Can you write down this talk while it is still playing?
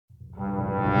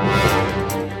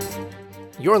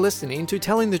You're listening to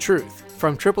Telling the Truth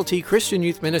from Triple T Christian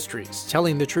Youth Ministries,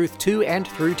 telling the truth to and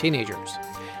through teenagers.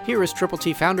 Here is Triple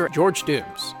T founder George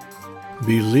Dooms.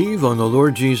 Believe on the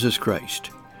Lord Jesus Christ.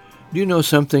 Do you know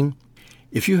something?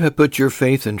 If you have put your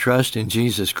faith and trust in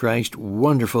Jesus Christ,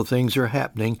 wonderful things are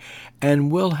happening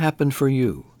and will happen for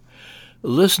you.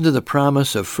 Listen to the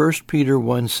promise of 1 Peter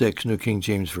 1:6, New King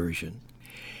James Version.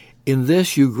 In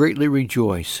this you greatly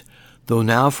rejoice, though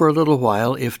now for a little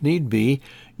while, if need be,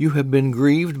 you have been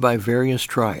grieved by various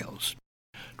trials.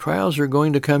 Trials are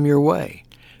going to come your way.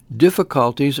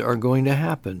 Difficulties are going to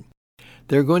happen.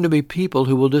 There are going to be people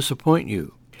who will disappoint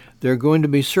you. There are going to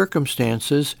be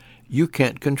circumstances you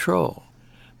can't control.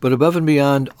 But above and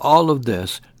beyond all of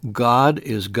this, God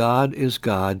is God,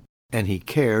 and He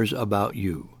cares about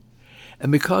you.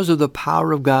 And because of the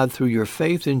power of God through your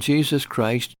faith in Jesus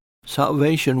Christ,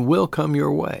 salvation will come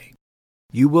your way.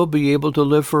 You will be able to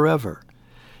live forever.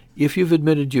 If you've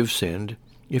admitted you've sinned,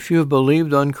 if you have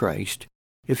believed on Christ,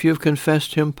 if you have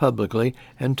confessed Him publicly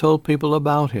and told people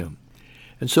about Him.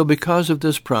 And so because of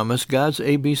this promise, God's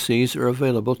ABCs are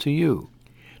available to you.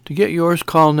 To get yours,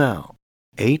 call now.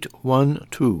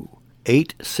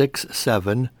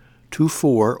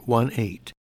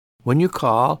 812-867-2418. When you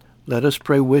call, let us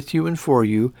pray with you and for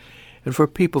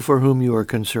people for whom you are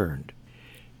concerned.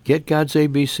 Get God's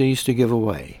ABCs to give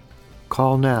away.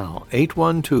 Call now,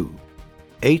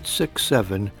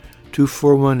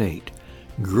 812-867-2418.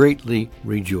 Greatly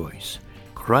rejoice.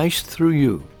 Christ through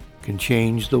you can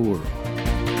change the world.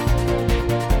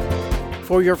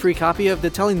 For your free copy of the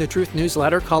Telling the Truth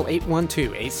newsletter, call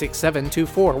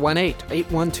 812-867-2418,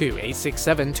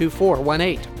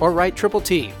 812-867-2418, or write Triple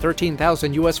T,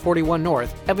 13,000 U.S. 41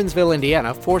 North, Evansville,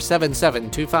 Indiana,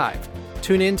 47725.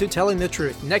 Tune in to Telling the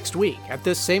Truth next week at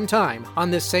this same time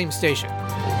on this same station.